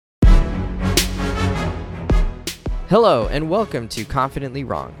Hello, and welcome to Confidently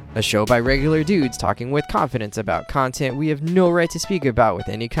Wrong, a show by regular dudes talking with confidence about content we have no right to speak about with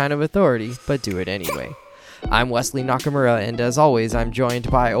any kind of authority, but do it anyway. I'm Wesley Nakamura, and as always, I'm joined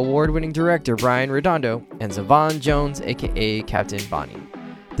by award-winning director Brian Redondo and Zavon Jones, aka Captain Bonnie.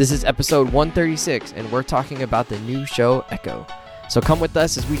 This is episode 136, and we're talking about the new show Echo. So come with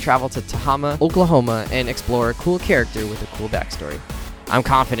us as we travel to Tehama, Oklahoma, and explore a cool character with a cool backstory. I'm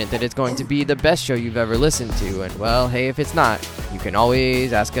confident that it's going to be the best show you've ever listened to, and well, hey, if it's not, you can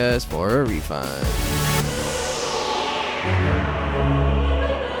always ask us for a refund.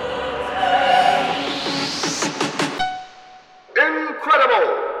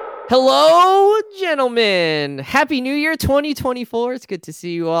 Incredible! Hello, gentlemen! Happy New Year 2024. It's good to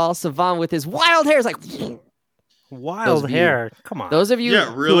see you all. Savon with his wild hair is like... Wild hair. Come on. Those of you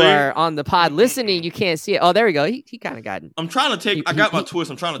who are on the pod listening, you can't see it. Oh, there we go. He kind of got it. I'm trying to take... I got my twist.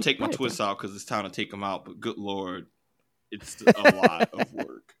 I'm trying to take my twists out because it's time to take them out. But good Lord, it's a lot of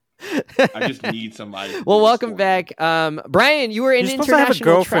work. I just need somebody. Well, welcome back. Brian, you were in international travel. You're supposed to have a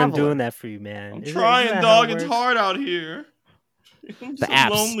girlfriend doing that for you, man. I'm trying, dog. It's hard out here. I'm the so apps.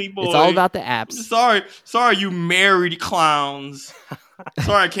 Lonely, boy. It's all about the apps. Sorry, you married clowns.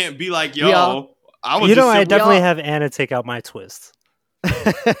 Sorry, I can't be like yo. I definitely have Anna take out my twist.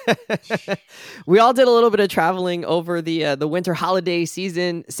 We all did a little bit of traveling over the winter holiday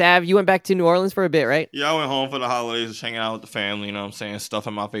season. Sav, you went back to New Orleans for a bit, right? Yeah, I went home for the holidays, just hanging out with the family. You know what I'm saying?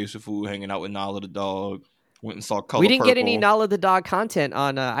 Stuffing my face with food, hanging out with Nala the dog. Went and saw Color We didn't Purple. get any Nala the dog content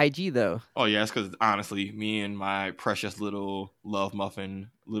on IG though. Oh yeah, it's because honestly, me and my precious little love muffin,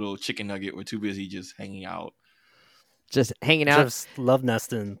 little chicken nugget, were too busy just hanging out. Just hanging out, just love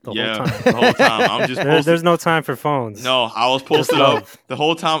nesting the whole time. The whole time. I'm just there's no time for phones. No, I was posted up the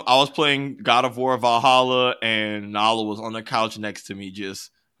whole time. I was playing God of War Valhalla, and Nala was on the couch next to me,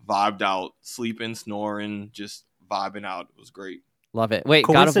 just vibed out, sleeping, snoring, just vibing out. It was great. Love it. Wait,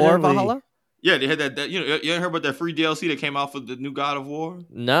 God of War Valhalla? Yeah, they had that you heard about that free DLC that came out for the new God of War?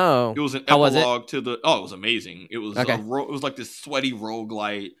 No. It was an How epilogue was to the. Oh, it was amazing. It was okay. It was like this sweaty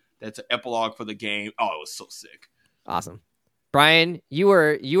roguelite that's an epilogue for the game. Oh, it was so sick. Awesome. Brian, you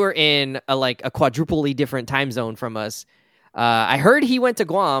were in a quadruply different time zone from us. I heard he went to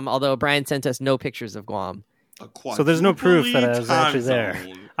Guam, although Brian sent us no pictures of Guam. So there's no proof that I was actually there.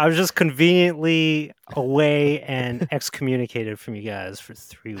 I was just conveniently away and excommunicated from you guys for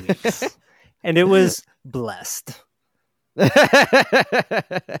 3 weeks. And it was blessed. All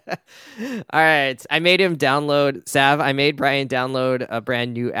right. I made Brian download a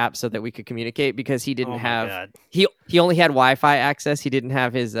brand new app so that we could communicate because he didn't have he only had Wi-Fi access. He didn't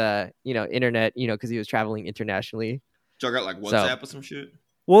have his internet, because he was traveling internationally. Y'all got like WhatsApp or some shit?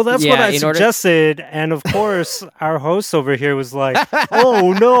 Well, that's what I suggested, and of course, our host over here was like,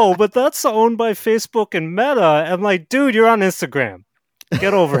 "Oh no, but that's owned by Facebook and Meta." I'm like, "Dude, you're on Instagram.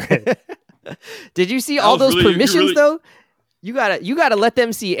 Get over it." Did you see all those permissions though? You gotta let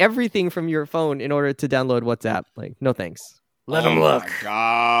them see everything from your phone in order to download WhatsApp. Like, no thanks. Let them look. Oh my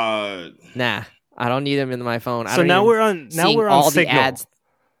God. Nah, I don't need them in my phone. So now we're on Signal. Ads.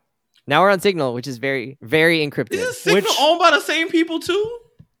 Now we're on Signal, which is very, very encrypted. Is Signal owned by the same people too?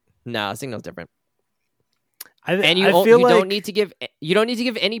 No, Signal's different. You don't need to give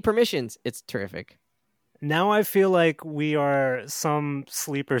any permissions. It's terrific. Now I feel like we are some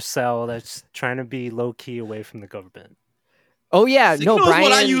sleeper cell that's trying to be low key away from the government. Oh yeah, Signal no, Brian. Is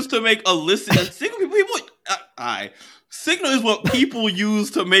what I use to make illicit. Signal is what people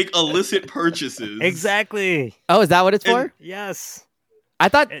use to make illicit purchases. Exactly. Oh, is that what it's for? Yes. I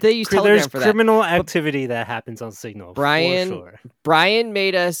thought they used Telegram for that. There's criminal activity that happens on Signal. Brian, for sure. Brian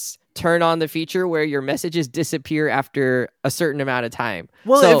made us turn on the feature where your messages disappear after a certain amount of time.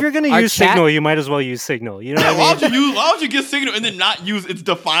 Well, if you're going to use Signal, you might as well use Signal. You know what I mean? Why would you get Signal and then not use its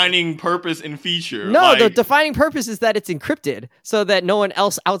defining purpose and feature? No, the defining purpose is that it's encrypted so that no one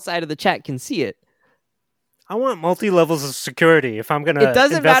else outside of the chat can see it. I want multi-levels of security if I'm going to It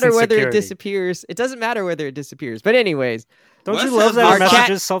doesn't matter whether it disappears. It doesn't matter whether it disappears. But anyways. Don't you love that our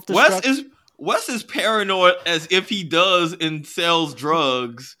messages self-destruct? Wes is paranoid as if he does and sells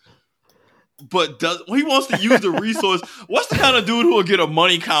drugs. But he wants to use the resource. What's the kind of dude who will get a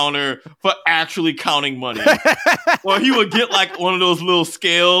money counter for actually counting money? Or he would get like one of those little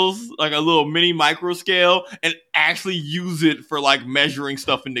scales, like a little mini micro scale, and actually use it for like measuring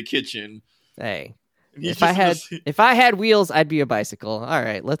stuff in the kitchen. Hey, if I had wheels, I'd be a bicycle. All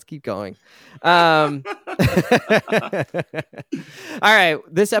right, let's keep going. All right,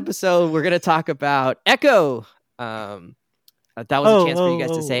 this episode we're gonna talk about Echo. That was a chance for you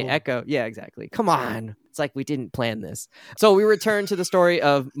guys to say Echo. Yeah, exactly. Come on. It's like we didn't plan this. So we return to the story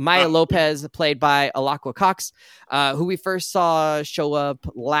of Maya Lopez, played by Alaqua Cox, who we first saw show up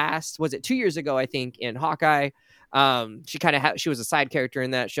was it 2 years ago, I think, in Hawkeye. She was a side character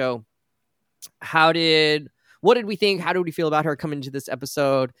in that show. What did we think? How did we feel about her coming into this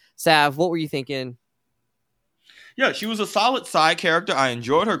episode? Sav, what were you thinking? Yeah, she was a solid side character. I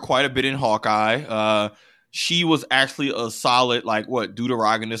enjoyed her quite a bit in Hawkeye. She was actually a solid,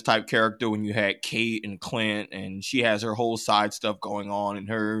 deuteragonist type character when you had Kate and Clint, and she has her whole side stuff going on in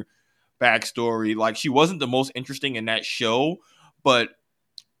her backstory. Like, she wasn't the most interesting in that show, but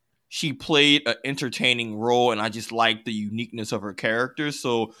she played an entertaining role, and I just liked the uniqueness of her character.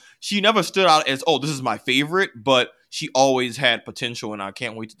 So she never stood out as, this is my favorite, but she always had potential, and I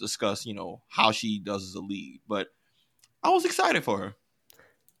can't wait to discuss, how she does as a lead. But I was excited for her.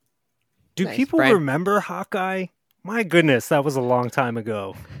 Do people remember Hawkeye? My goodness, that was a long time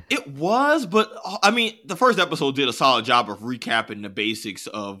ago. It was, but I mean, the first episode did a solid job of recapping the basics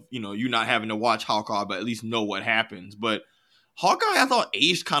of, you not having to watch Hawkeye, but at least know what happens. But Hawkeye, I thought,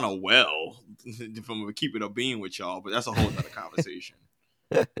 aged kind of well, if I'm going to keep it up being with y'all, but that's a whole other conversation.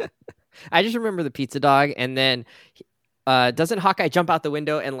 I just remember the pizza dog, and then doesn't Hawkeye jump out the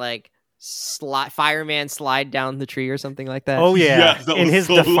window and fireman slide down the tree or something like that? Oh yeah, yes, in his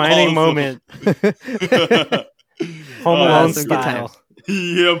defining awesome moment. Home Alone style.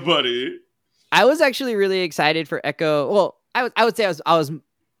 Yeah, buddy. I was actually really excited for Echo. Well, I would say I was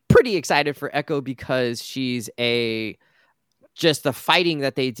pretty excited for Echo because she's just the fighting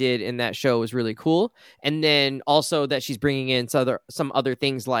that they did in that show was really cool. And then also that she's bringing in some other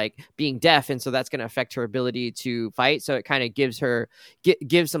things like being deaf. And so that's going to affect her ability to fight. So it kind of gives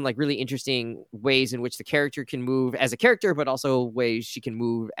some really interesting ways in which the character can move as a character, but also ways she can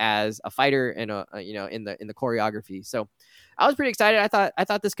move as a fighter and in the choreography. So I was pretty excited. I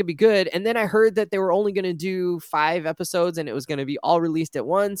thought this could be good. And then I heard that they were only going to do 5 episodes and it was going to be all released at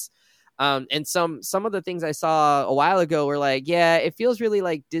once. And some of the things I saw a while ago were like, yeah, it feels really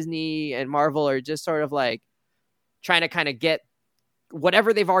like Disney and Marvel are just sort of like trying to kind of get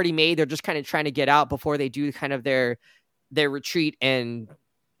whatever they've already made. They're just kind of trying to get out before they do kind of their retreat and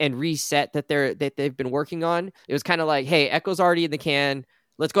reset that they've been working on. It was kind of like, hey, Echo's already in the can.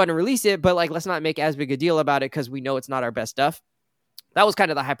 Let's go ahead and release it, but let's not make as big a deal about it because we know it's not our best stuff. That was kind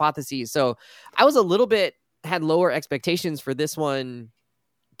of the hypothesis. So I was had lower expectations for this one,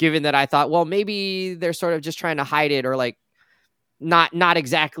 given that I thought, well, maybe they're sort of just trying to hide it or not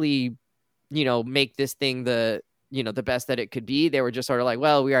exactly, make this thing the best that it could be. They were just sort of like,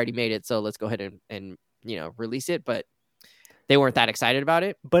 well, we already made it, so let's go ahead and release it. But they weren't that excited about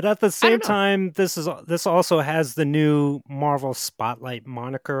it. But at the same time, this also has the new Marvel Spotlight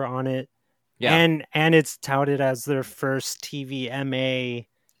moniker on it. Yeah. And it's touted as their first TVMA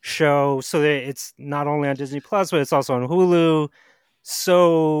show. So it's not only on Disney Plus, but it's also on Hulu.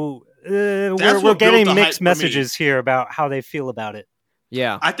 So we're getting mixed messages here about how they feel about it.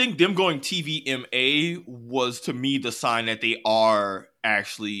 Yeah. I think them going TVMA was, to me, the sign that they are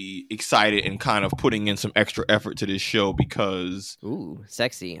actually excited and kind of putting in some extra effort to this show because... Ooh,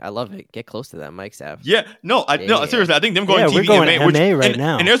 sexy. I love it. Get close to that, Mike Sav. Yeah. No, seriously, I think them going TVMA... We're going MA right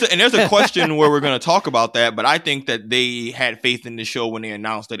now. And there's a question where we're going to talk about that, but I think that they had faith in the show when they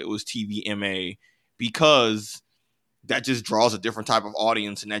announced that it was TVMA because that just draws a different type of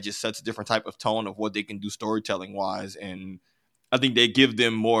audience and that just sets a different type of tone of what they can do storytelling-wise, and I think they gave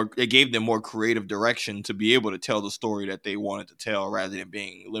them more creative direction to be able to tell the story that they wanted to tell rather than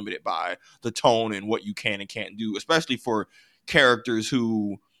being limited by the tone and what you can and can't do, especially for characters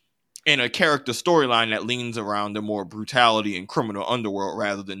who, in a character storyline that leans around the more brutality and criminal underworld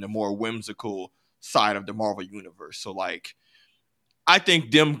rather than the more whimsical side of the Marvel universe. So I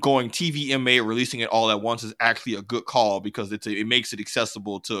think them going TVMA, releasing it all at once is actually a good call because it makes it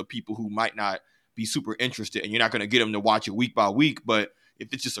accessible to people who might not be super interested, and you're not going to get them to watch it week by week. But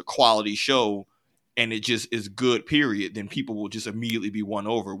if it's just a quality show and it just is good, period, then people will just immediately be won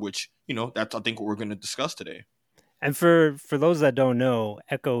over, which, that's, I think, what we're going to discuss today. And for those that don't know,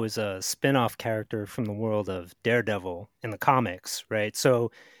 Echo is a spin-off character from the world of Daredevil in the comics, right?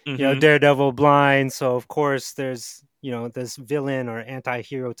 So, Daredevil blind. So, of course, there's, this villain or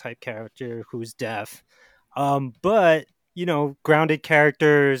anti-hero type character who's deaf. But grounded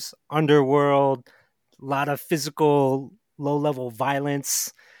characters, underworld, a lot of physical, low-level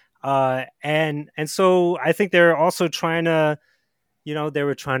violence. And so I think they're also trying to, they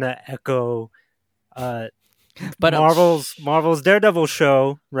were trying to echo but Marvel's Daredevil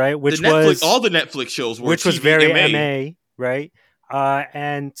show, right? Which was all the Netflix shows were which was very MA, right?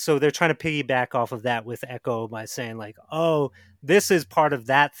 And so they're trying to piggyback off of that with Echo by saying oh, this is part of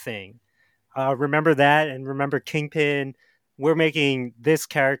that thing. remember that, and remember Kingpin. We're making this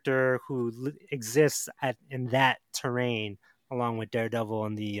character who exists in that terrain, along with Daredevil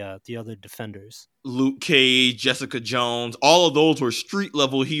and the other Defenders. Luke Cage, Jessica Jones, all of those were street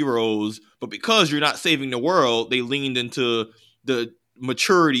level heroes, but because you're not saving the world, they leaned into the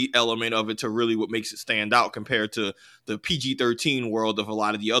maturity element of it to really what makes it stand out compared to the PG-13 world of a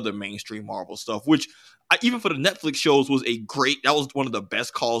lot of the other mainstream Marvel stuff, which even for the Netflix shows that was one of the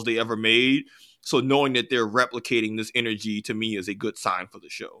best calls they ever made. So knowing that they're replicating this energy to me is a good sign for the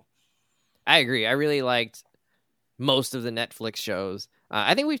show. I agree. I really liked most of the Netflix shows.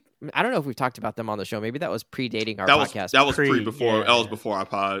 I don't know if we've talked about them on the show. Maybe that was predating our podcast. That was before our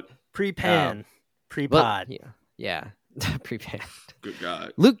pod. Pre-pan. Pre-pod. Yeah. Pre-pan. Good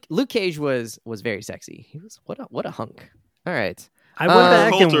God. Luke Cage was very sexy. He was what a hunk. All right. I went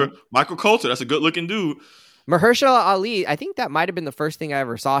back Michael Coulter, that's a good looking dude. Mahershala Ali, I think that might have been the first thing I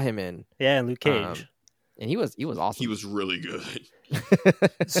ever saw him in. Yeah, Luke Cage. And he was awesome. He was really good.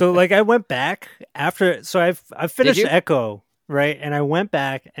 So I went back after. So I finished Echo, right, and I went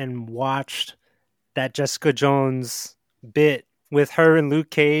back and watched that Jessica Jones bit with her and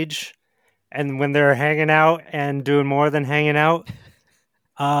Luke Cage, and when they're hanging out and doing more than hanging out,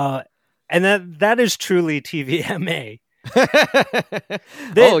 and that is truly TVMA.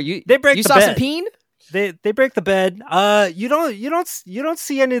 They break. You the saw bed. some peen? They break the bed. You don't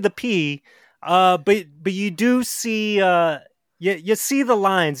see any of the pee. But you do see you see the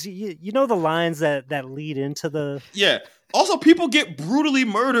lines. You know the lines that lead into the. Yeah. Also, people get brutally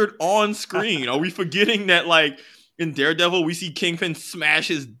murdered on screen. Are we forgetting that, like, in Daredevil, we see Kingpin smash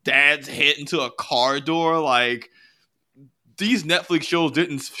his dad's head into a car door? Like, these Netflix shows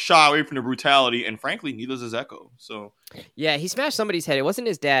didn't shy away from the brutality, and frankly, neither does Echo. So, yeah, he smashed somebody's head. It wasn't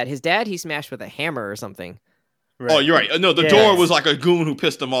his dad. His dad he smashed with a hammer or something. Right. Oh, you're right. No, the door was like a goon who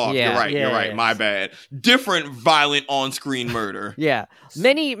pissed him off. Yeah. You're right. My bad. Different violent on-screen murder. Yeah.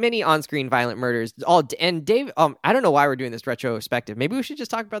 Many on-screen violent murders. And Dave, I don't know why we're doing this retrospective. Maybe we should just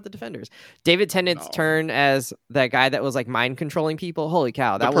talk about the Defenders. David Tennant's turn as that guy that was like mind controlling people. Holy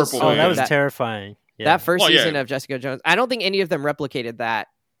cow. That was terrifying. Yeah. That first season of Jessica Jones. I don't think any of them replicated that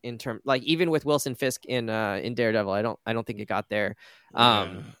in terms, like even with Wilson Fisk in Daredevil. I don't think it got there.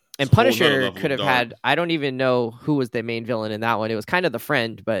 And Punisher could have had, I don't even know who was the main villain in that one. It was kind of the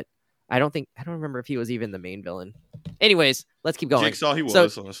friend, but I don't remember if he was even the main villain. Anyways, let's keep going. Jigsaw, he was,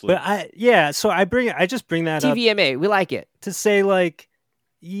 honestly. But I just bring that up. TVMA, we like it. To say, like,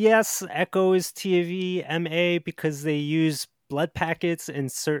 yes, Echo is TVMA because they use blood packets in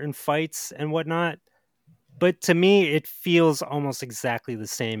certain fights and whatnot. But to me, it feels almost exactly the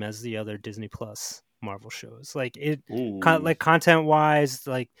same as the other Disney Plus Marvel shows. Like like content wise,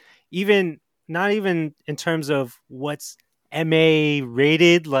 like not even in terms of what's MA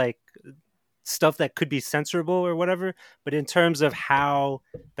rated, like stuff that could be censorable or whatever, but in terms of how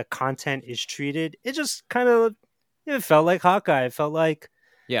the content is treated, it just kind of it felt like Hawkeye. It felt like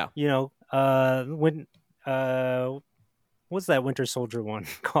when what's that Winter Soldier one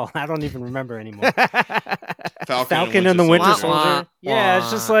called? I don't even remember anymore. Falcon and the Winter Soldier. Yeah, it's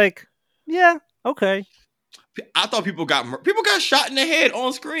just like okay. I thought people got shot in the head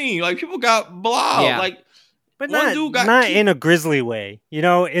on screen. Like people got blobbed. Yeah. Like, but not in a grisly way.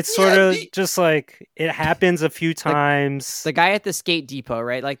 It's sort of just like it happens a few times. The guy at the skate depot,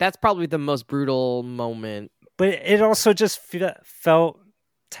 right? Like that's probably the most brutal moment. But it also just felt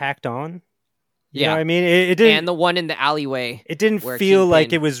tacked on. You know what I mean? It didn't. And the one in the alleyway. It didn't feel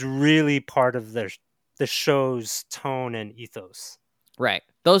like it was really part of the show's tone and ethos. Right.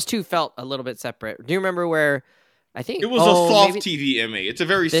 Those two felt a little bit separate. Do you remember where I think it was a soft TVMA? It's a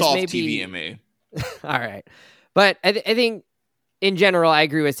very soft TVMA. All right. But I think in general, I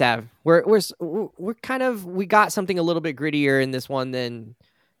agree with Sav. We're kind of, we got something a little bit grittier in this one than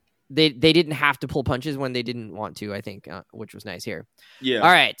they didn't have to pull punches when they didn't want to, I think, which was nice here. Yeah.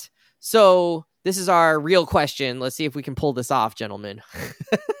 All right. So this is our real question. Let's see if we can pull this off, gentlemen.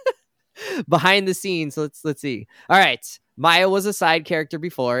 Behind the scenes, let's see. All right. Maya was a side character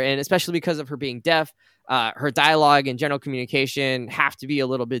before, and especially because of her being deaf, her dialogue and general communication have to be a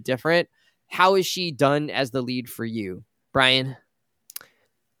little bit different. How is she done as the lead for you, Brian?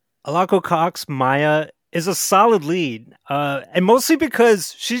 Alako Cox, Maya, is a solid lead, and mostly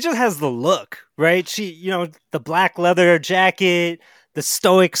because she just has the look, right? She, the black leather jacket, the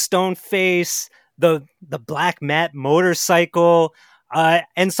stoic stone face, the black matte motorcycle,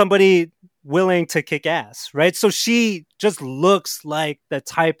 and somebody willing to kick ass, right? So she just looks like the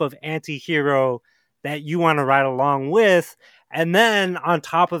type of anti-hero that you want to ride along with. And then on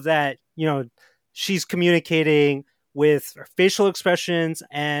top of that, she's communicating with facial expressions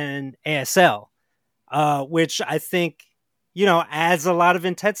and ASL, which I think, adds a lot of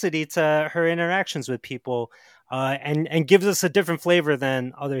intensity to her interactions with people, and gives us a different flavor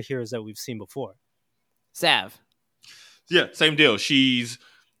than other heroes that we've seen before. Sav. Yeah, same deal. She's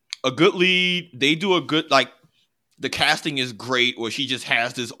a good lead. They do a good, the casting is great, where she just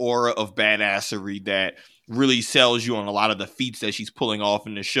has this aura of badassery that really sells you on a lot of the feats that she's pulling off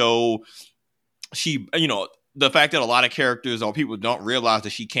in the show. She, the fact that a lot of characters or people don't realize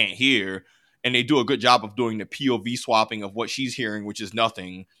that she can't hear, and they do a good job of doing the POV swapping of what she's hearing, which is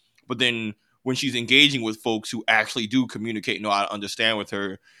nothing. But then when she's engaging with folks who actually do communicate and know how to understand with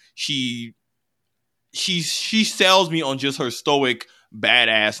her, she sells me on just her stoic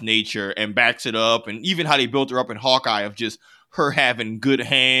badass nature and backs it up. And even how they built her up in Hawkeye of just her having good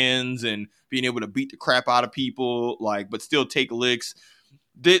hands and being able to beat the crap out of people, but still take licks.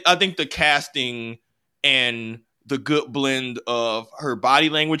 I think the casting and the good blend of her body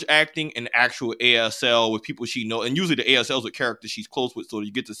language acting and actual ASL with people she knows, and usually the ASLs with characters she's close with, so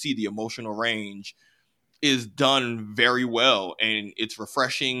you get to see the emotional range, is done very well, and it's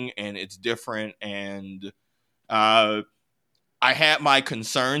refreshing and it's different. And I had my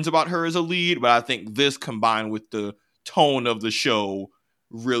concerns about her as a lead, but I think this combined with the tone of the show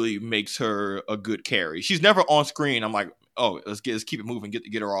really makes her a good carry. She's never on screen I'm like, oh, let's keep it moving,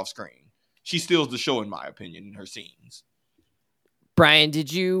 get her off screen. She steals the show, in my opinion, in her scenes. Brian,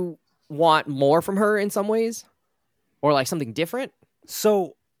 did you want more from her in some ways? Or something different?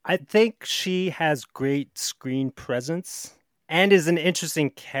 So I think she has great screen presence and is an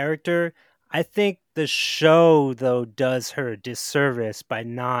interesting character. I think the show, though, does her a disservice by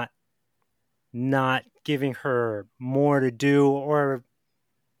not giving her more to do, or,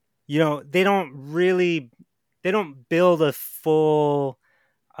 they don't build a full...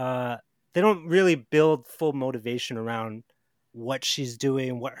 they don't really build full motivation around what she's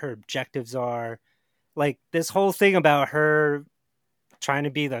doing, what her objectives are. This whole thing about her trying to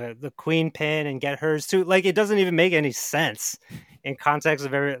be the queen pin and get hers too, it doesn't even make any sense in context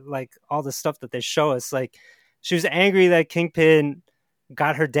of all the stuff that they show us. She was angry that Kingpin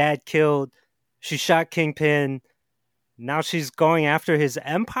got her dad killed. She shot Kingpin. Now she's going after his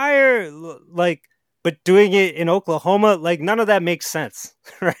empire. But doing it in Oklahoma, none of that makes sense,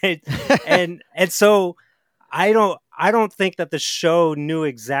 right? and so I don't think that the show knew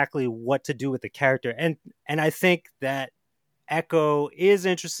exactly what to do with the character, and I think that Echo is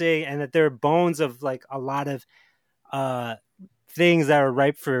interesting, and that there are bones of a lot of things that are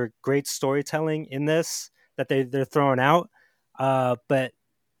ripe for great storytelling in this that they're throwing out, but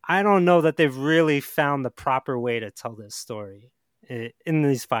I don't know that they've really found the proper way to tell this story in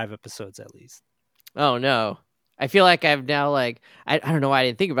these 5 episodes at least. Oh no. I feel like I've now I don't know why I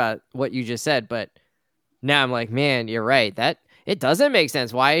didn't think about what you just said, but now I'm like, man, you're right. That it doesn't make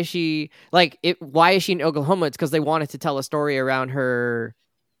sense. Why is she why is she in Oklahoma? It's because they wanted to tell a story around her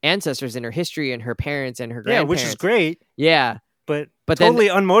ancestors and her history and her parents and her grandparents. Yeah, which is great. Yeah. But totally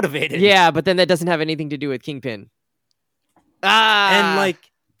then, unmotivated. Yeah, but then that doesn't have anything to do with Kingpin. And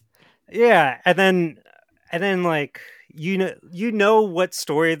and then you know what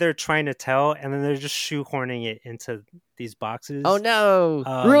story they're trying to tell, and then they're just shoehorning it into these boxes. Oh no!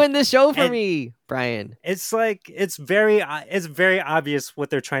 Ruin this show for me, Brian. It's it's very obvious what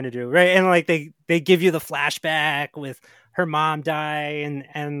they're trying to do, right? And they give you the flashback with her mom die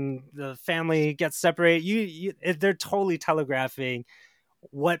and the family gets separated. They're totally telegraphing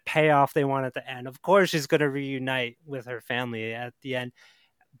what payoff they want at the end. Of course, she's going to reunite with her family at the end,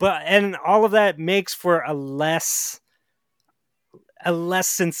 and all of that makes for a less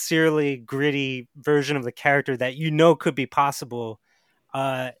sincerely gritty version of the character that could be possible,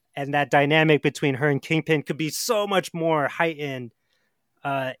 and that dynamic between her and Kingpin could be so much more heightened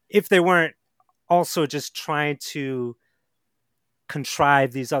if they weren't also just trying to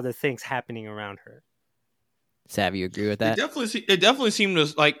contrive these other things happening around her. Sav, you agree with that? It definitely seemed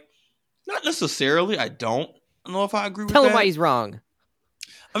to not necessarily. I don't know if I agree with that. Tell him why he's wrong.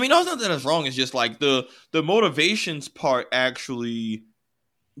 I mean, no, it's not that it's wrong. It's just the motivations part actually,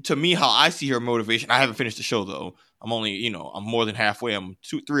 to me, how I see her motivation. I haven't finished the show though. I'm only, I'm more than halfway. I'm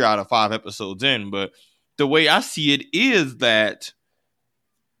 3 out of 5 episodes in. But the way I see it is that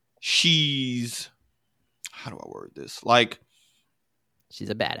she's, how do I word this? She's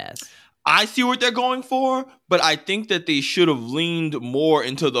a badass. I see what they're going for, but I think that they should have leaned more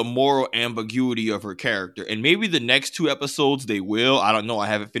into the moral ambiguity of her character. And maybe the next 2 episodes they will. I don't know. I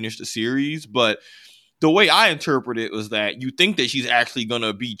haven't finished the series, but the way I interpret it was that you think that she's actually going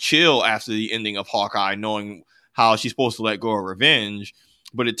to be chill after the ending of Hawkeye, knowing how she's supposed to let go of revenge.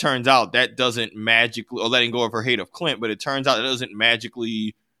 But it turns out that doesn't magically, or letting go of her hate of Clint, but it turns out it doesn't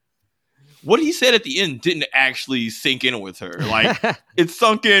magically. What he said at the end didn't actually sink in with her. Like, it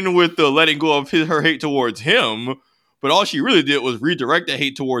sunk in with the letting go of her hate towards him, but all she really did was redirect that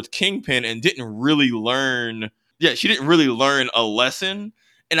hate towards Kingpin and didn't really learn. Yeah, she didn't really learn a lesson.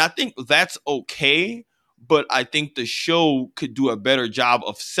 And I think that's okay, but I think the show could do a better job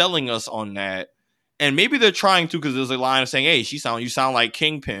of selling us on that. And maybe they're trying to, because there's a line of saying, hey, you sound like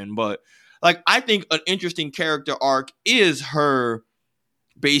Kingpin. But like, I think an interesting character arc is her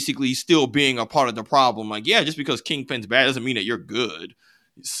basically still being a part of the problem. Like, yeah, just because Kingpin's bad doesn't mean that you're good.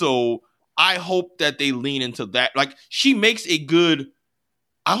 So I hope that they lean into that. Like, she makes a good.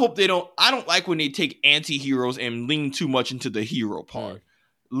 I hope they don't. I don't like when they take anti-heroes and lean too much into the hero part.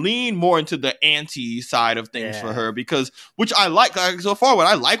 Lean more into the anti side of things for her, because, which I like so far. What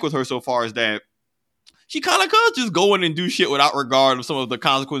I like with her so far is that she kind of could just go in and do shit without regard of some of the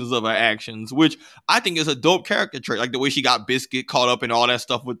consequences of her actions, which I think is a dope character trait. Like the way she got Biscuit caught up in all that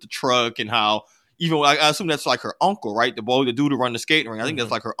stuff with the truck, and how even I assume that's like her uncle, right? The dude who run the skating ring. I think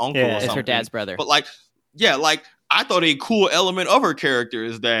that's like her uncle or something. It's her dad's brother. But like, yeah, like I thought a cool element of her character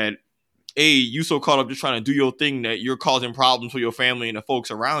is that, you so caught up just trying to do your thing that you're causing problems for your family and the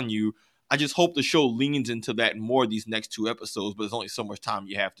folks around you. I just hope the show leans into that more these next 2 episodes, but there's only so much time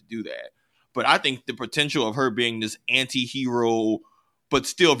you have to do that. But I think the potential of her being this anti-hero, but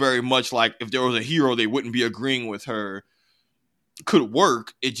still very much like if there was a hero, they wouldn't be agreeing with her, could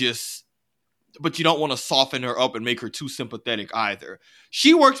work. But you don't want to soften her up and make her too sympathetic either.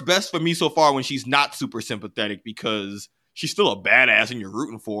 She works best for me so far when she's not super sympathetic, because she's still a badass and you're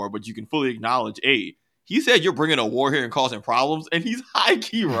rooting for her, but you can fully acknowledge, hey, he said you're bringing a war here and causing problems, and he's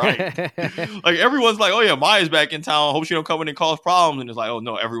high-key right. Like, everyone's like, oh yeah, Maya's back in town, hope she don't come in and cause problems, and it's like, oh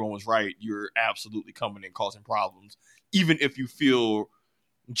no, everyone was right, you're absolutely coming in causing problems, even if you feel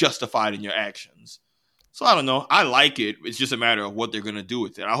justified in your actions. So I don't know, I like it, it's just a matter of what they're going to do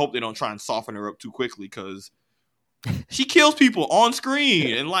with it. I hope they don't try and soften her up too quickly, because she kills people on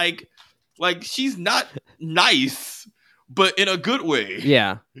screen, and like she's not nice, but in a good way.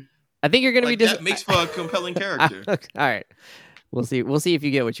 Yeah. I think you're going to be that makes for a compelling character. All right. We'll see. We'll see if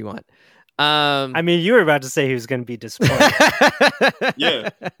you get what you want. I mean, you were about to say he was going to be disappointed. Yeah.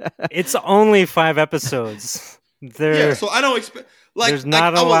 It's only 5 episodes. So I don't expect... there's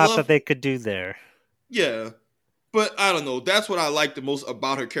not a lot that they could do there. Yeah. But I don't know. That's what I like the most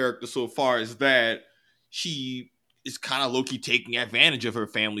about her character so far, is that she is kind of low-key taking advantage of her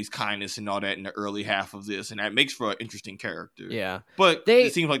family's kindness and all that in the early half of this, and that makes for an interesting character. Yeah. But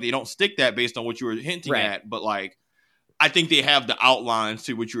it seems like they don't stick that based on what you were hinting right. at, but like, I think they have the outlines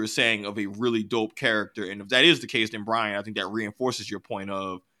to what you were saying of a really dope character, and if that is the case, then Brian, I think that reinforces your point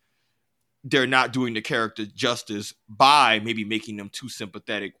of they're not doing the character justice by maybe making them too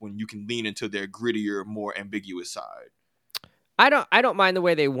sympathetic when you can lean into their grittier, more ambiguous side. I don't mind the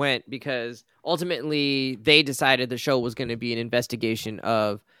way they went, because ultimately they decided the show was going to be an investigation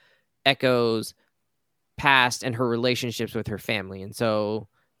of Echo's past and her relationships with her family. And so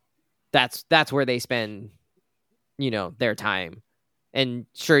that's where they spend, their time. And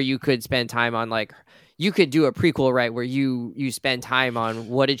sure, you could spend time on, like, you could do a prequel, right, where you spend time on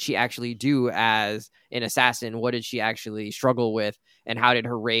what did she actually do as an assassin? What did she actually struggle with? And how did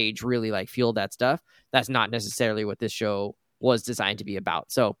her rage really, like, fuel that stuff? That's not necessarily what this show was designed to be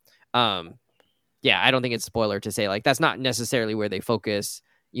about. So, I don't think it's a spoiler to say, like, that's not necessarily where they focus,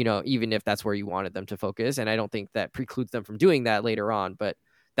 even if that's where you wanted them to focus. And I don't think that precludes them from doing that later on, but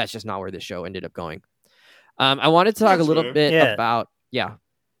that's just not where this show ended up going. I wanted to talk a little bit about,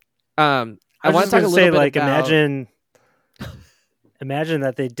 I want to talk a little bit like, about... imagine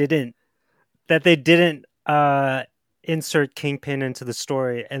that they didn't insert Kingpin into the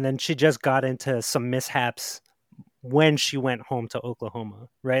story, and then she just got into some mishaps when she went home to Oklahoma,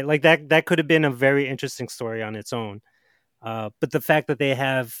 right? Like that could have been a very interesting story on its own. But the fact that they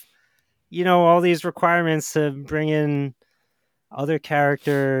have, all these requirements to bring in other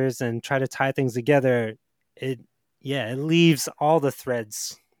characters and try to tie things together, it leaves all the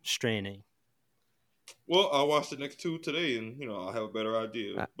threads straining. Well, I'll watch the next 2 today, and I'll have a better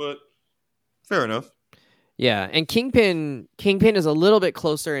idea. But fair enough. Yeah, and Kingpin is a little bit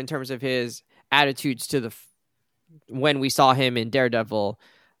closer in terms of his attitudes to when we saw him in Daredevil,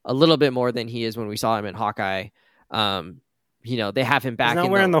 a little bit more than he is when we saw him in Hawkeye. They have him back. He's not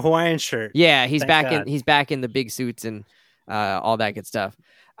wearing the Hawaiian shirt. Yeah, he's back in the big suits and all that good stuff.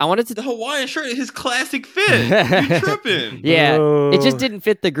 I wanted to... The Hawaiian shirt is his classic fit. You tripping? Yeah, it just didn't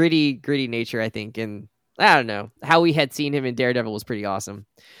fit the gritty nature, I think, and I don't know how we had seen him in Daredevil was pretty awesome.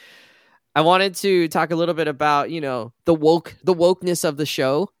 I wanted to talk a little bit about, the wokeness of the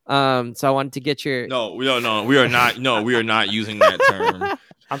show. So I wanted to get your No, we are not using that term. I'm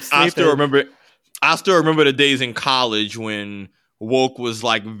I still sleeping. remember the days in college when woke was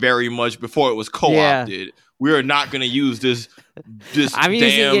like very much before it was co-opted. We are not going to use this I'm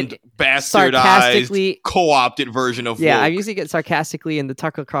using damned it bastardized sarcastically. co-opted version of woke. I'm using it sarcastically in the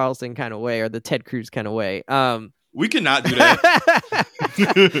Tucker Carlson kind of way or the Ted Cruz kind of way. We cannot do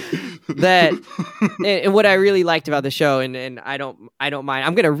that. And what I really liked about the show, and I don't mind.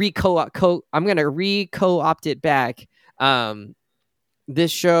 I'm gonna re-co-opt it back.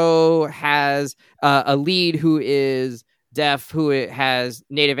 This show has a lead who is deaf, who has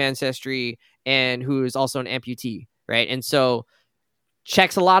Native ancestry, and who is also an amputee, right? And so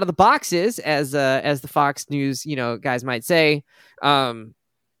checks a lot of the boxes, as the Fox News guys might say. How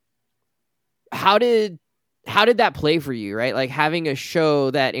did that play for you, right? Like having a show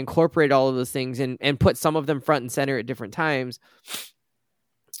that incorporated all of those things and put some of them front and center at different times.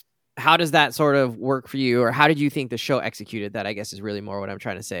 How does that sort of work for you, or how did you think the show executed that? I guess is really more what I'm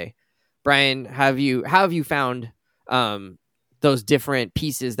trying to say. Brian, how have you found those different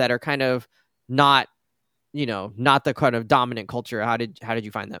pieces that are kind of not the kind of dominant culture? How did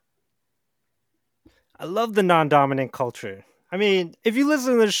you find them? I love the non-dominant culture. I mean, if you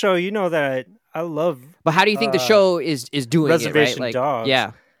listen to the show, you know that I love. But how do you think the show is doing Reservation it, right? Like, Dogs.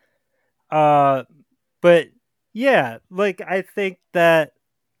 yeah. But yeah, like I think that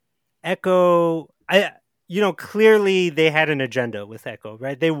Echo, clearly they had an agenda with Echo,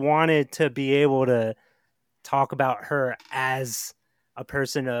 right? They wanted to be able to talk about her as a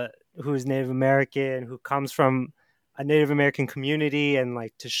person who is Native American, who comes from a Native American community, and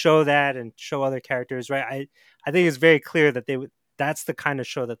like to show that and show other characters, right? I think it's very clear that that's the kind of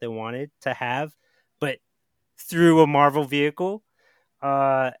show that they wanted to have, but through a Marvel vehicle.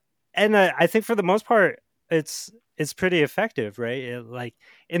 And I think for the most part, it's pretty effective, right? Like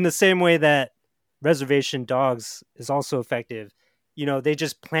in the same way that Reservation Dogs is also effective. They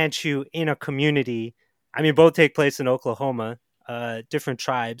just plant you in a community. I mean, both take place in Oklahoma, different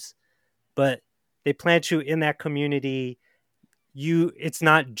tribes, but they plant you in that community. It's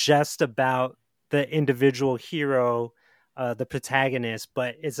not just about the individual hero, the protagonist,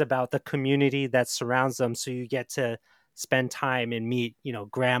 but it's about the community that surrounds them. So you get to spend time and meet,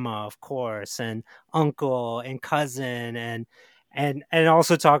 grandma, of course, and uncle and cousin, and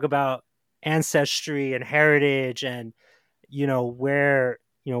also talk about ancestry and heritage, and where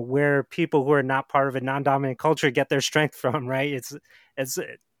people who are not part of a non-dominant culture get their strength from, right? It's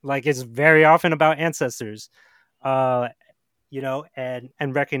very often about ancestors, and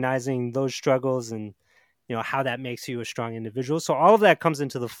recognizing those struggles, and how that makes you a strong individual. So all of that comes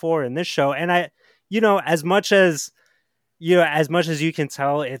into the fore in this show. And as much as you can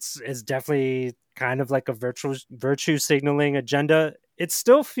tell, it's definitely kind of like a virtue signaling agenda. It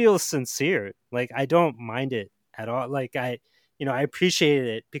still feels sincere. Like I don't mind it at all. Like I appreciate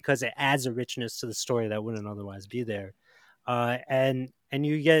it because it adds a richness to the story that wouldn't otherwise be there. And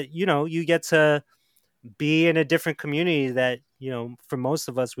you get to be in a different community that, for most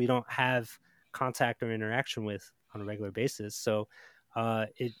of us, we don't have contact or interaction with on a regular basis. So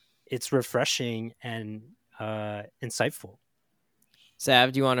it's refreshing and insightful.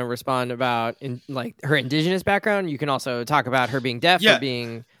 Sav, do you want to respond about her indigenous background? You can also talk about her being deaf or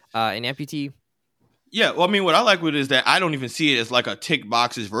being an amputee. Yeah, well, I mean, what I like with it is that I don't even see it as like a tick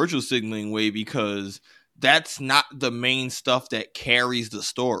boxes virtual signaling way, because that's not the main stuff that carries the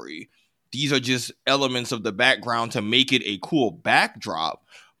story. These are just elements of the background to make it a cool backdrop.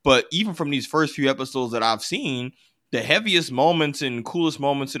 But even from these first few episodes that I've seen, the heaviest moments and coolest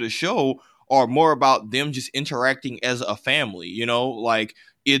moments of the show are more about them just interacting as a family. Like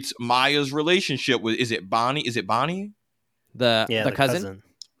it's Maya's relationship with, is it Bonnie? The cousin?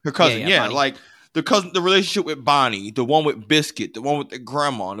 Her cousin, yeah. Bonnie. Like the relationship with Bonnie, the one with Biscuit, the one with the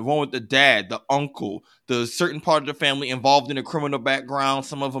grandma, the one with the dad, the uncle, the certain part of the family involved in a criminal background,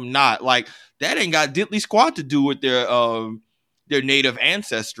 some of them not. Like that ain't got diddly squat to do with their native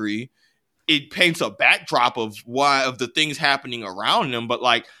ancestry. It paints a backdrop of the things happening around them, but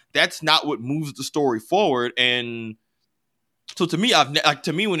like that's not what moves the story forward. And so to me,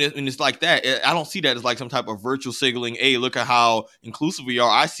 when it's like that, I don't see that as like some type of virtual signaling. Hey, look at how inclusive we are.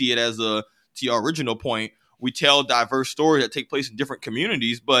 I see it as to your original point, we tell diverse stories that take place in different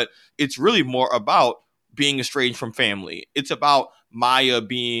communities, but it's really more about being estranged from family. It's about Maya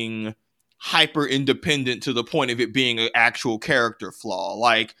being hyper independent to the point of it being an actual character flaw.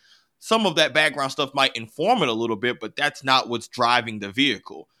 Like some of that background stuff might inform it a little bit, but that's not what's driving the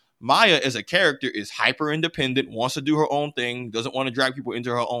vehicle. Maya as a character is hyper independent, wants to do her own thing, doesn't want to drag people into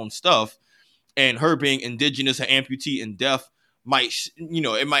her own stuff. And her being indigenous, an amputee, and deaf might,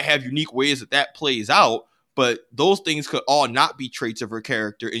 it might have unique ways that plays out. But those things could all not be traits of her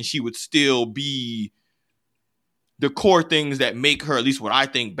character, and she would still be the core things that make her, at least what I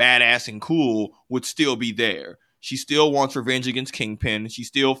think, badass and cool, would still be there. She still wants revenge against Kingpin. She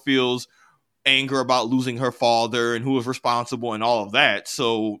still feels anger about losing her father and who was responsible and all of that.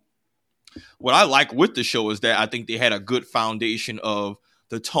 So what I like with the show is that I think they had a good foundation of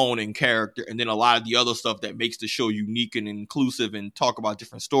the tone and character, and then a lot of the other stuff that makes the show unique and inclusive and talk about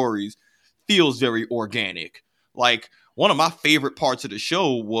different stories feels very organic. Like, one of my favorite parts of the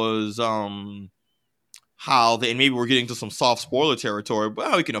show was how they, and maybe we're getting to some soft spoiler territory,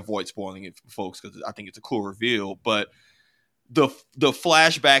 but we can avoid spoiling it for folks because I think it's a cool reveal. But the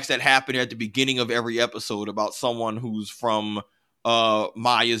flashbacks that happen at the beginning of every episode about someone who's from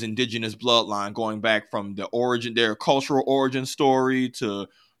Maya's indigenous bloodline, going back from their cultural origin story to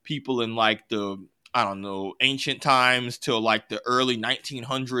people in like the, I don't know, ancient times to like the early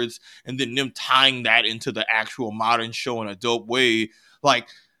 1900s, and then them tying that into the actual modern show in a dope way. Like,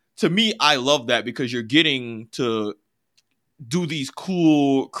 to me, I love that because you're getting to do these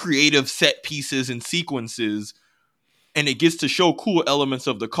cool creative set pieces and sequences, and it gets to show cool elements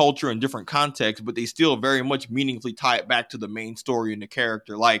of the culture in different contexts, but they still very much meaningfully tie it back to the main story and the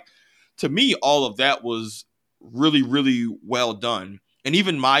character. Like, to me, all of that was really, really well done. And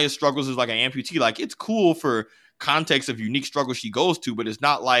even Maya's struggles as like an amputee, like, it's cool for context of unique struggles she goes to, but it's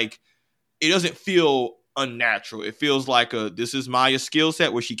not like, it doesn't feel unnatural. It feels like this is Maya's skill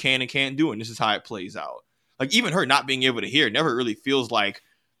set, where she can and can't do, and this is how it plays out. Like, even her not being able to hear never really feels like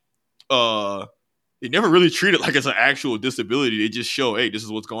it never really treated like it's an actual disability. They just show, hey, this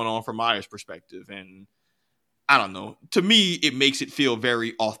is what's going on from Maya's perspective. And I don't know, to me it makes it feel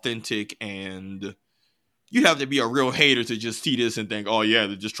very authentic, and you'd have to be a real hater to just see this and think, oh yeah,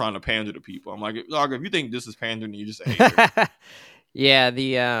 they're just trying to pander to people. I'm like, dog, if you think this is pandering, you're just a hater. Yeah,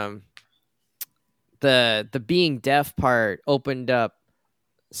 the being deaf part opened up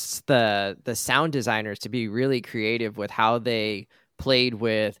the sound designers to be really creative with how they played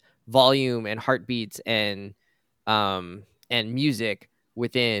with volume and heartbeats and music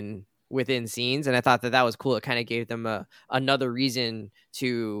within scenes, and I thought that was cool. It kind of gave them another reason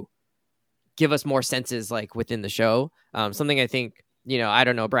to give us more senses like within the show. Something I think, I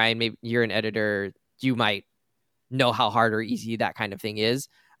don't know, Brian, maybe you're an editor, you might know how hard or easy that kind of thing is,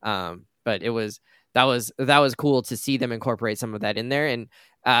 but that was cool to see them incorporate some of that in there. And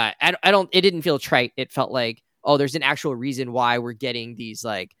it didn't feel trite. It felt like, oh, there's an actual reason why we're getting these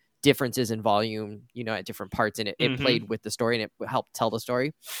like differences in volume, at different parts, and it played with the story and it helped tell the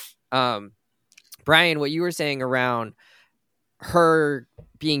story. Brian, what you were saying around her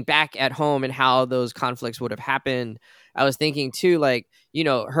being back at home and how those conflicts would have happened, I was thinking too, like,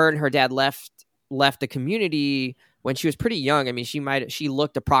 her and her dad left the community when she was pretty young. I mean, she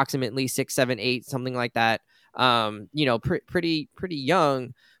looked approximately 6, 7, 8, something like that. Pretty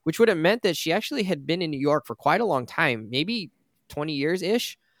young, which would have meant that she actually had been in New York for quite a long time, maybe 20 years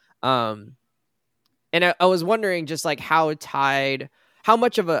ish. And I was wondering just like how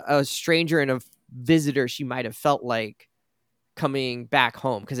much of a stranger and a visitor she might have felt like coming back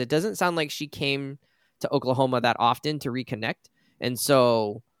home, because it doesn't sound like she came to Oklahoma that often to reconnect. And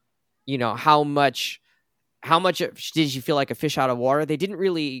so, how much did she feel like a fish out of water? They didn't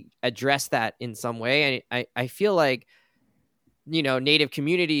really address that in some way. And I feel like, Native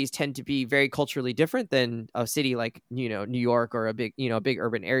communities tend to be very culturally different than a city like, New York or a big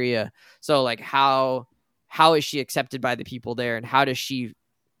urban area. So like, how is she accepted by the people there, and how does she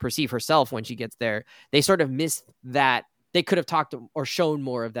perceive herself when she gets there? They sort of missed that. They could have talked or shown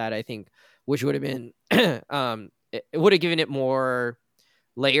more of that, I think, which would have been, it would have given it more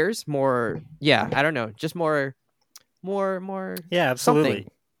layers, more, I don't know, just more, yeah, absolutely,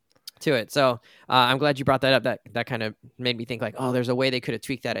 to it. So I'm glad you brought that up. That kind of made me think like, oh, there's a way they could have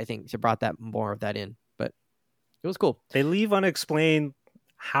tweaked that, I think, to brought that more of that in. But it was cool. They leave unexplained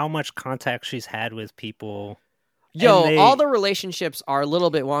how much contact she's had with people. All the relationships are a little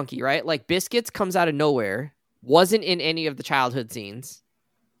bit wonky, right? Like Biscuits comes out of nowhere, wasn't in any of the childhood scenes.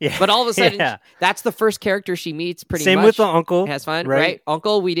 Yeah. But all of a sudden, that's the first character she meets pretty much. Same with the uncle. Has fun, right?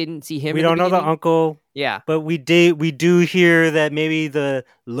 Uncle, we didn't see him. We don't know the uncle. Yeah. But we do hear that maybe the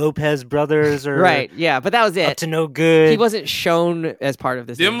Lopez brothers are right. Yeah, but that was it. Up to no good. He wasn't shown as part of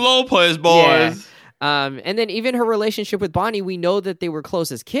this. Them Lopez boys. Yeah. And then even her relationship with Bonnie, we know that they were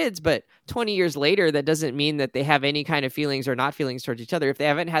close as kids, but 20 years later, that doesn't mean that they have any kind of feelings or not feelings towards each other. If they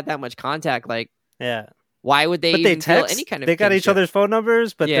haven't had that much contact, like, yeah, Why would they But even they feel text. any kind of They got each kinship? other's phone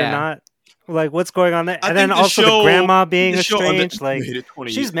numbers, but Yeah. they're not. Like, what's going on there? I And then think the also show- the grandma being the show estranged. Like, underestimated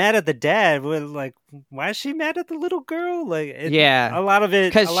 20 she's years. mad at the dad. Like, why is she mad at the little girl? Like, Yeah. a lot of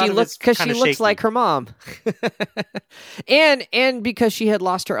it Because she looks like her mom, and because she had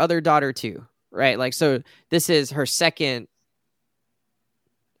lost her other daughter too, right? Like, so this is her second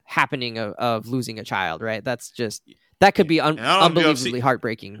happening of losing a child, right? That could be And I don't know if you've unbelievably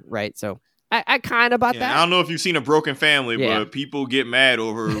heartbreaking, right? So I kind of bought that. I don't know if you've seen A Broken Family, Yeah. but people get mad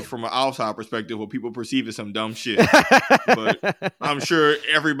over, from an outside perspective, what people perceive as some dumb shit. But I'm sure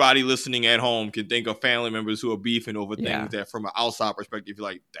everybody listening at home can think of family members who are beefing over things that, from an outside perspective, you're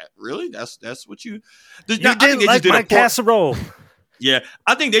like, that really? That's what you... You didn't like my casserole. Yeah,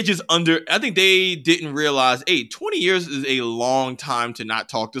 I think they didn't realize, hey, 20 years is a long time to not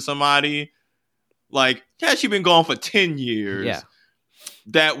talk to somebody. Like, had she been gone for 10 years,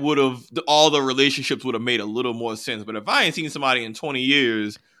 that would have, all the relationships would have made a little more sense. But if I ain't seen somebody in 20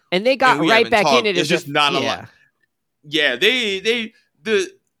 years, and they got right back in it, it's just not a lot. Yeah, the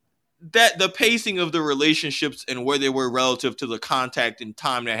pacing of the relationships and where they were relative to the contact and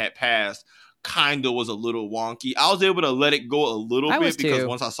time that had passed kind of was a little wonky. I was able to let it go a little bit because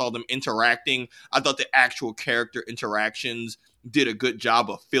once I saw them interacting, I thought the actual character interactions did a good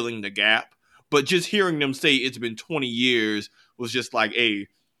job of filling the gap. But just hearing them say it's been 20 years was just like, hey,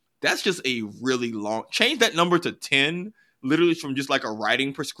 that's just a really long... Change that number to 10, literally from just like a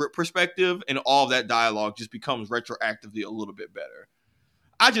writing script perspective, and all of that dialogue just becomes retroactively a little bit better.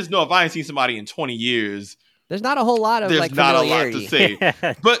 I just know if I ain't seen somebody in 20 years... There's not a whole lot of there's not a lot to say.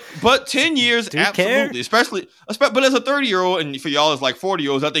 But 10 years, absolutely. Especially, but as a 30-year-old, and for y'all as like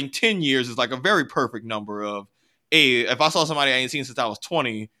 40-year-olds, I think 10 years is like a very perfect number of, hey, if I saw somebody I ain't seen since I was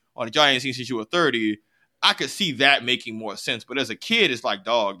 20, or that y'all ain't seen since you were 30, I could see that making more sense. But as a kid, it's like,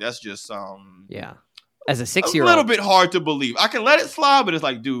 dog, that's just as a 6-year-old, a little bit hard to believe. I can let it slide, but it's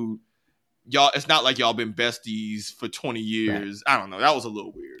like, dude, y'all, it's not like y'all been besties for 20 years. Right. I don't know. That was a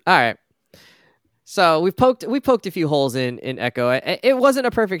little weird. All right. So we poked a few holes in Echo. It wasn't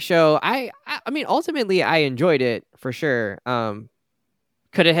a perfect show. I mean, ultimately, I enjoyed it for sure.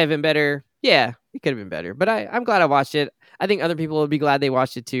 Could it have been better? Yeah, it could have been better. But I'm glad I watched it. I think other people would be glad they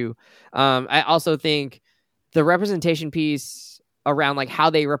watched it too. I also think the representation piece around like how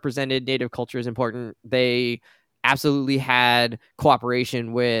they represented Native culture is important. They absolutely had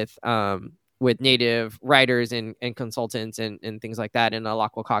cooperation with Native writers and consultants and things like that. And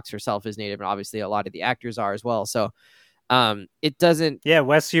Alakwa Cox herself is Native, and obviously a lot of the actors are as well. So it doesn't... Yeah,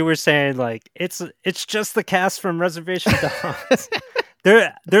 Wes, you were saying like it's just the cast from Reservation Dogs.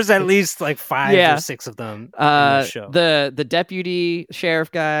 There's at least like 5 or 6 of them in the show. The deputy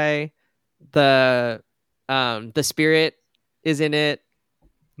sheriff guy, the spirit is in it.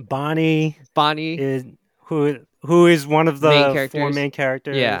 Bonnie is who is one of the 4 main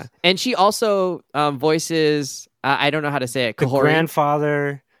characters. Yeah. And she also voices, I don't know how to say it, the Kahori.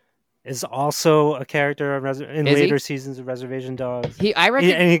 Grandfather is also a character in later seasons of Reservation Dogs. He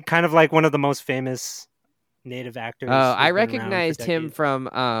kind of like one of the most famous Native actors. I recognized him from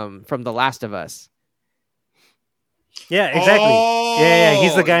The Last of Us. Yeah, exactly. Yeah,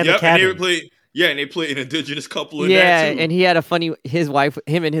 he's the guy in the cabin. And they play an indigenous couple in that too. And he had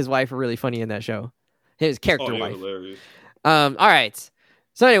him and his wife were really funny in that show. His character wife. Hilarious. All right.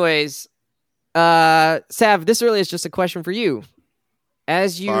 So anyways, Sav, this really is just a question for you.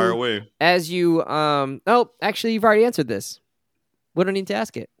 Fire away. Actually, you've already answered this. We don't need to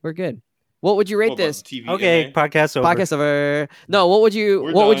ask it. We're good. What would you rate this? Okay, podcast over. No, what would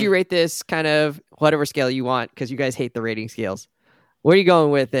you rate this, kind of whatever scale you want, because you guys hate the rating scales. Where are you going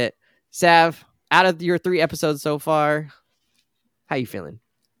with it? Sav, out of your 3 episodes so far, how you feeling?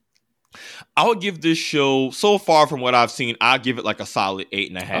 I would give this show, so far from what I've seen, I'll give it like a solid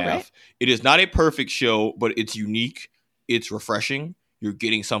 8.5. Okay. It is not a perfect show, but it's unique. It's refreshing. You're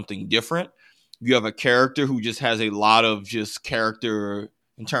getting something different. You have a character who just has a lot of just character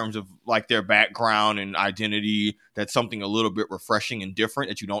in terms of like their background and identity. That's something a little bit refreshing and different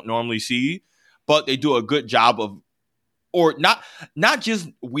that you don't normally see. But they do a good job of, or not just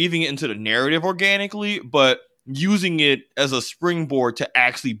weaving it into the narrative organically, but using it as a springboard to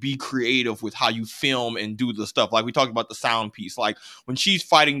actually be creative with how you film and do the stuff. Like we talked about the sound piece, like when she's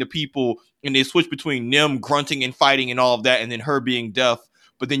fighting the people and they switch between them grunting and fighting and all of that, and then her being deaf,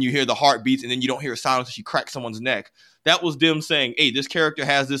 but then you hear the heartbeats and then you don't hear a sound until she cracks someone's neck. That was them saying, hey, this character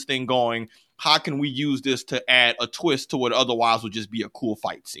has this thing going. How can we use this to add a twist to what otherwise would just be a cool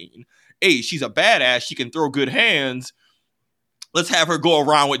fight scene? Hey, she's a badass. She can throw good hands. Let's have her go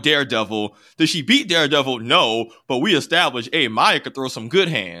around with Daredevil. Does she beat Daredevil? No, but we established, hey, Maya could throw some good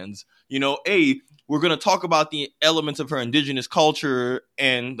hands. You know, hey, we're going to talk about the elements of her indigenous culture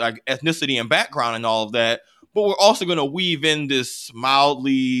and like ethnicity and background and all of that, but we're also going to weave in this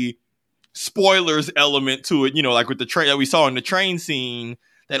mildly spoilers element to it, like with the train that we saw in the train scene,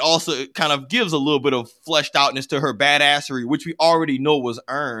 that also kind of gives a little bit of fleshed outness to her badassery, which we already know was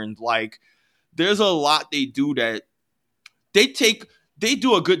earned. Like, there's a lot they do that they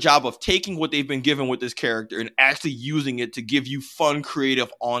do a good job of taking what they've been given with this character and actually using it to give you fun,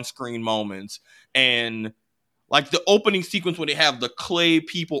 creative on-screen moments. And like the opening sequence when they have the clay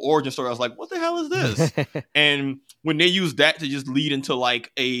people origin story, I was like, what the hell is this? And when they use that to just lead into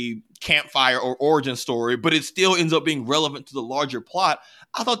like a campfire or origin story, but it still ends up being relevant to the larger plot,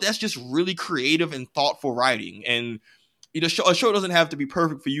 I thought that's just really creative and thoughtful writing. And a show doesn't have to be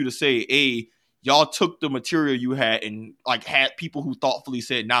perfect for you to say, y'all took the material you had and like had people who thoughtfully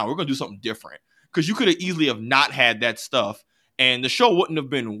said, nah, we're going to do something different. Because you could have easily have not had that stuff, and the show wouldn't have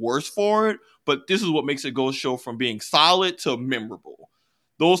been worse for it. But this is what makes a Ghost show from being solid to memorable.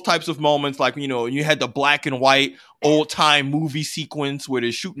 Those types of moments, like, you had the black and white old time movie sequence where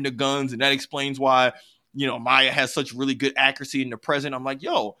they're shooting the guns, and that explains why, Maya has such really good accuracy in the present. I'm like,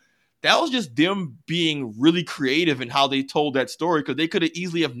 that was just them being really creative in how they told that story, because they could have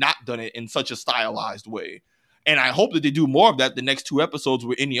easily have not done it in such a stylized way. And I hope that they do more of that the next 2 episodes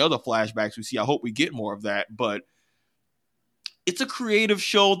with any other flashbacks we see. I hope we get more of that. But it's a creative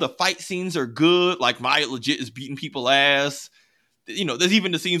show. The fight scenes are good. Like, Maya legit is beating people's ass. There's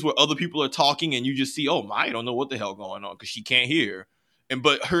even the scenes where other people are talking and you just see, Maya don't know what the hell going on because she can't hear.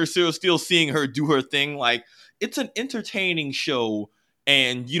 But her still seeing her do her thing. Like, it's an entertaining show.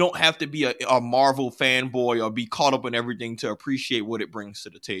 And you don't have to be a Marvel fanboy or be caught up in everything to appreciate what it brings to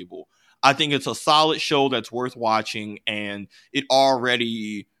the table. I think it's a solid show that's worth watching, and it's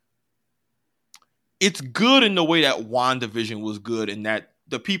good in the way that WandaVision was good, and that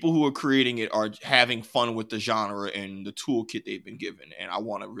the people who are creating it are having fun with the genre and the toolkit they've been given, and I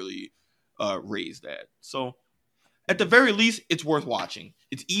want to really raise that. So, at the very least, it's worth watching.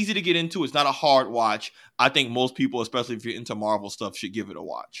 It's easy to get into. It's not a hard watch. I think most people, especially if you're into Marvel stuff, should give it a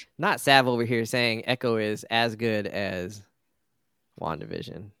watch. Not Sav over here saying Echo is as good as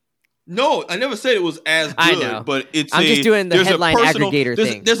WandaVision. No, I never said it was as good. I know. But I'm just doing the headline aggregator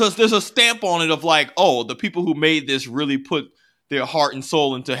thing. There's a stamp on it of like, the people who made this really put their heart and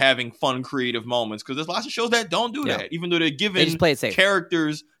soul into having fun, creative moments. Because there's lots of shows that don't do that, even though they're given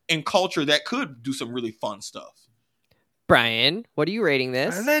characters and culture that could do some really fun stuff. Brian, what are you rating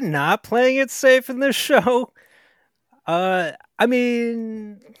this? Are they not playing it safe in this show? I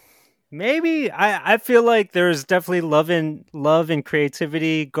mean, maybe. I feel like there's definitely love and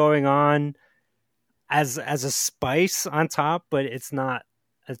creativity going on as a spice on top, but it's not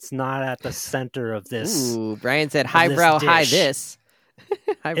at the center of this. Ooh, Brian said highbrow, high this.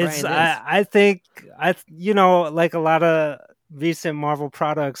 I think like a lot of recent Marvel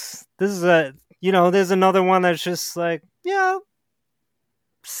products, this is there's another one that's just like,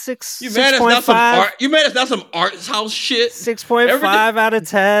 6. You mad it's not some art house shit? 6.5 out of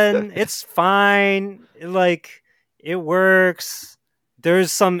 10. It's fine. Like, it works.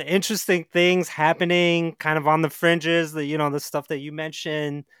 There's some interesting things happening kind of on the fringes, the stuff that you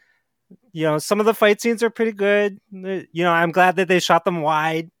mentioned. Some of the fight scenes are pretty good. I'm glad that they shot them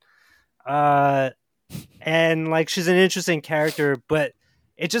wide. And like, she's an interesting character, but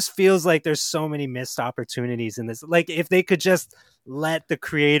it just feels like there's so many missed opportunities in this. Like, if they could just let the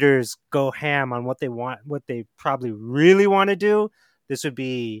creators go ham on what they want, what they probably really want to do, this would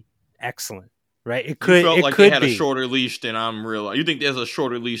be excellent, right? It could. You felt it like could they had be a shorter leash than I'm realizing. You think there's a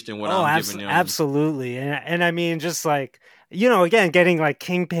shorter leash than what I'm giving them? Absolutely, and I mean, just like, again, getting like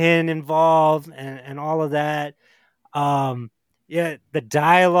Kingpin involved and all of that. The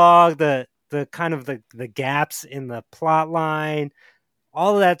dialogue, the kind of the gaps in the plot line,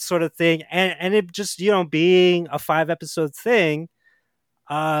 all of that sort of thing, and it just being a 5-episode thing,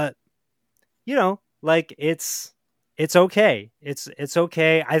 like it's okay. It's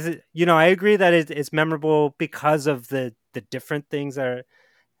okay. I agree that it's memorable because of the different things that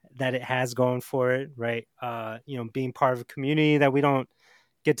it has going for it, right? Being part of a community that we don't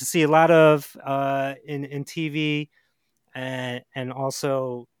get to see a lot of in TV, and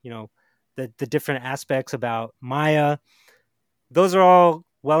also the different aspects about Maya. Those are all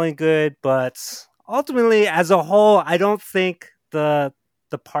well and good, but ultimately, as a whole, I don't think the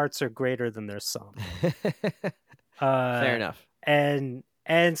parts are greater than their sum. Fair enough. And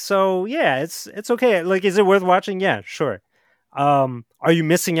so, it's okay. Like, is it worth watching? Yeah, sure. Are you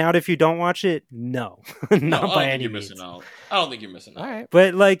missing out if you don't watch it? No, not by any means. I don't think you're missing out. All right,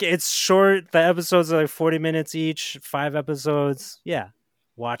 but like, it's short. The episodes are like 40 minutes each, 5 episodes. Yeah,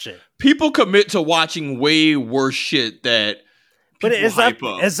 watch it. People commit to watching way worse shit that But is that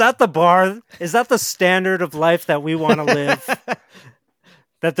the bar? Is that the standard of life that we want to live?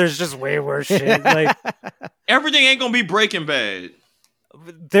 That there's just way worse shit. Like everything ain't gonna be Breaking Bad.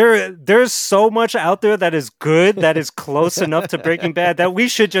 There's so much out there that is good, that is close enough to Breaking Bad, that we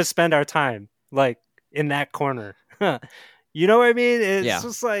should just spend our time like in that corner. You know what I mean? It's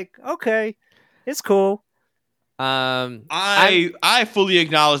just like, okay, it's cool. I fully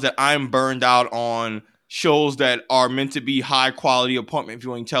acknowledge that I'm burned out on shows that are meant to be high quality apartment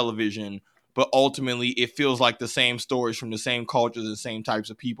viewing television, but ultimately it feels like the same stories from the same cultures and same types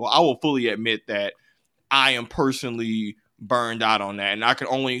of people. I will fully admit that I am personally burned out on that, and I can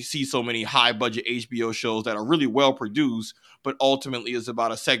only see so many high budget HBO shows that are really well produced, but ultimately is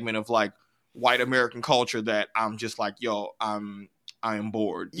about a segment of like white American culture that I'm just like, I am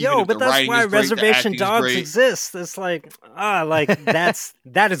bored. But that's why Reservation Dogs exists. It's like,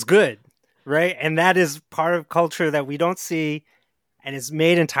 that is good, right? And that is part of culture that we don't see, and it's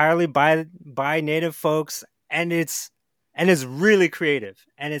made entirely by Native folks, and it's really creative,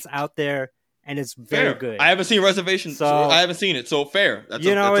 and it's out there, and it's very good. I haven't seen Reservation, so I haven't seen it, so fair. That's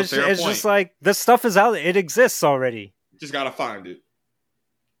a fair point. Just like the stuff is out there; it exists already. Just gotta find it.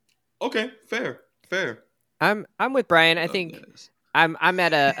 Okay, fair. I'm with Brian. I think I'm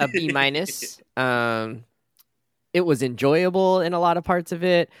at a B minus. It was enjoyable in a lot of parts of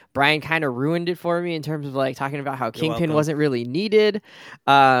it. Brian kind of ruined it for me in terms of like talking about how Kingpin wasn't really needed,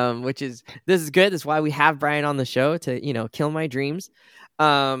 this is good. That's why we have Brian on the show to, kill my dreams.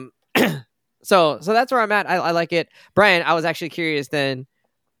 So that's where I'm at. I like it. Brian, I was actually curious then,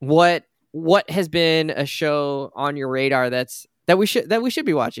 what has been a show on your radar that we should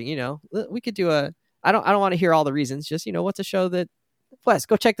be watching? We could do I don't want to hear all the reasons. Just, what's a show that, Wes,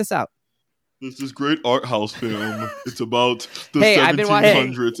 go check this out. There's this great art house film. It's about the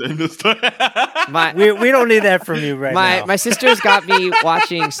 1700s. and this we don't need that from you right now. My sister's got me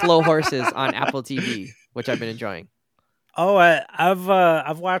watching Slow Horses on Apple TV, which I've been enjoying. Oh, I've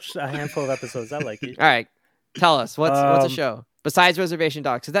watched a handful of episodes. I like it. All right, tell us what's a show besides Reservation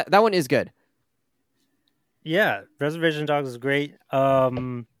Dogs? Because that one is good. Yeah, Reservation Dogs is great.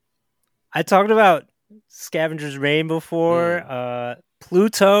 I talked about Scavenger's Reign before.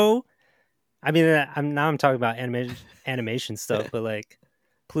 Pluto. I mean, I'm talking about animation stuff, but like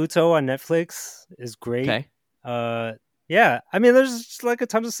Pluto on Netflix is great. Okay. Yeah. I mean, there's just like a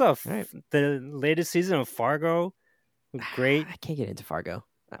ton of stuff. Right. The latest season of Fargo was great. I can't get into Fargo.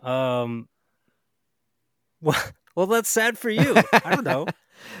 Well, that's sad for you. I don't know.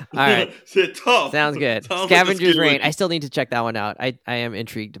 All right. Tough. Sounds good. Sounds Scavenger's like Reign. I still need to check that one out. I am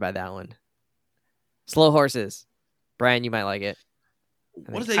intrigued by that one. Slow Horses. Brian, you might like it.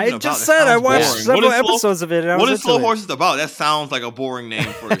 What is that even about? I just said I watched several episodes of it. What is Slow Horses about? That sounds like a boring name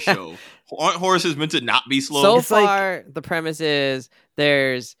for a show. Aren't horses meant to not be slow? So far, the premise is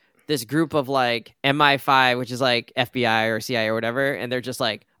there's this group of like MI5, which is like FBI or CIA or whatever, and they're just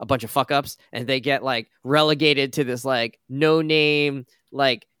like a bunch of fuck ups, and they get like relegated to this like no name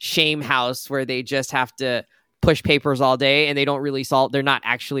like shame house where they just have to push papers all day, and they don't really they're not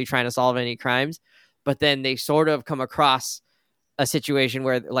actually trying to solve any crimes, but then they sort of come across a situation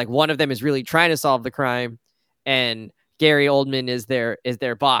where like one of them is really trying to solve the crime, and Gary Oldman is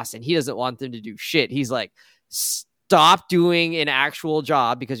their boss, and he doesn't want them to do shit. He's like, stop doing an actual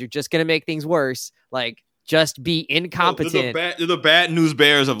job because you're just gonna make things worse. Like, just be incompetent. They're the bad news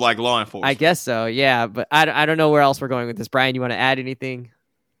bears of like law enforcement. I guess so, yeah. But I don't know where else we're going with this. Brian, you want to add anything?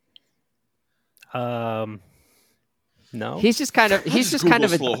 No. He's just kind of he's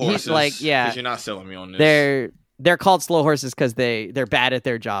like, yeah. Because you're not selling me on this. They're called slow horses because they're bad at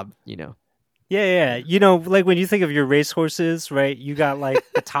their job, Yeah. Like when you think of your race horses, right? You got like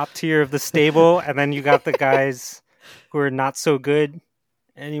the top tier of the stable, and then you got the guys who are not so good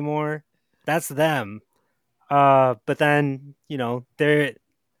anymore. That's them. But then, they're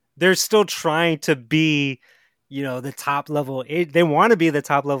still trying to be, the top level. They want to be the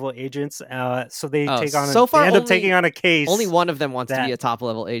top level agents. So they end up taking on a case. Only one of them wants to be a top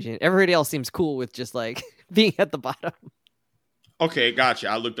level agent. Everybody else seems cool with just like being at the bottom. Okay, gotcha.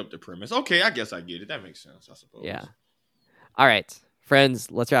 I looked up the premise. Okay, I guess I get it. That makes sense, I suppose. Yeah. All right,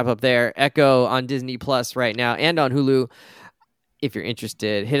 friends, let's wrap up there. Echo on Disney Plus right now and on Hulu. If you're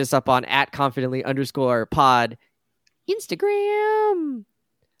interested, hit us up on @confidently_pod Instagram.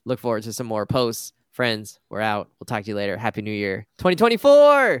 Look forward to some more posts. Friends, we're out. We'll talk to you later. Happy New Year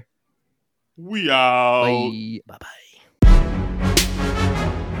 2024. We out. Bye. Bye-bye.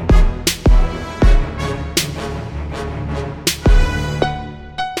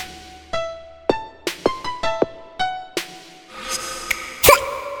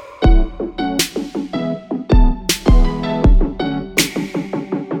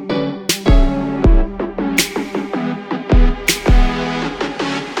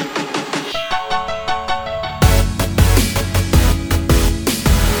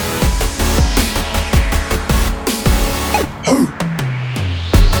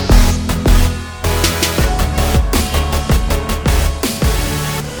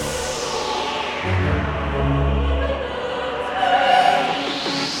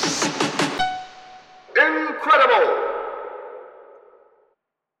 incredible.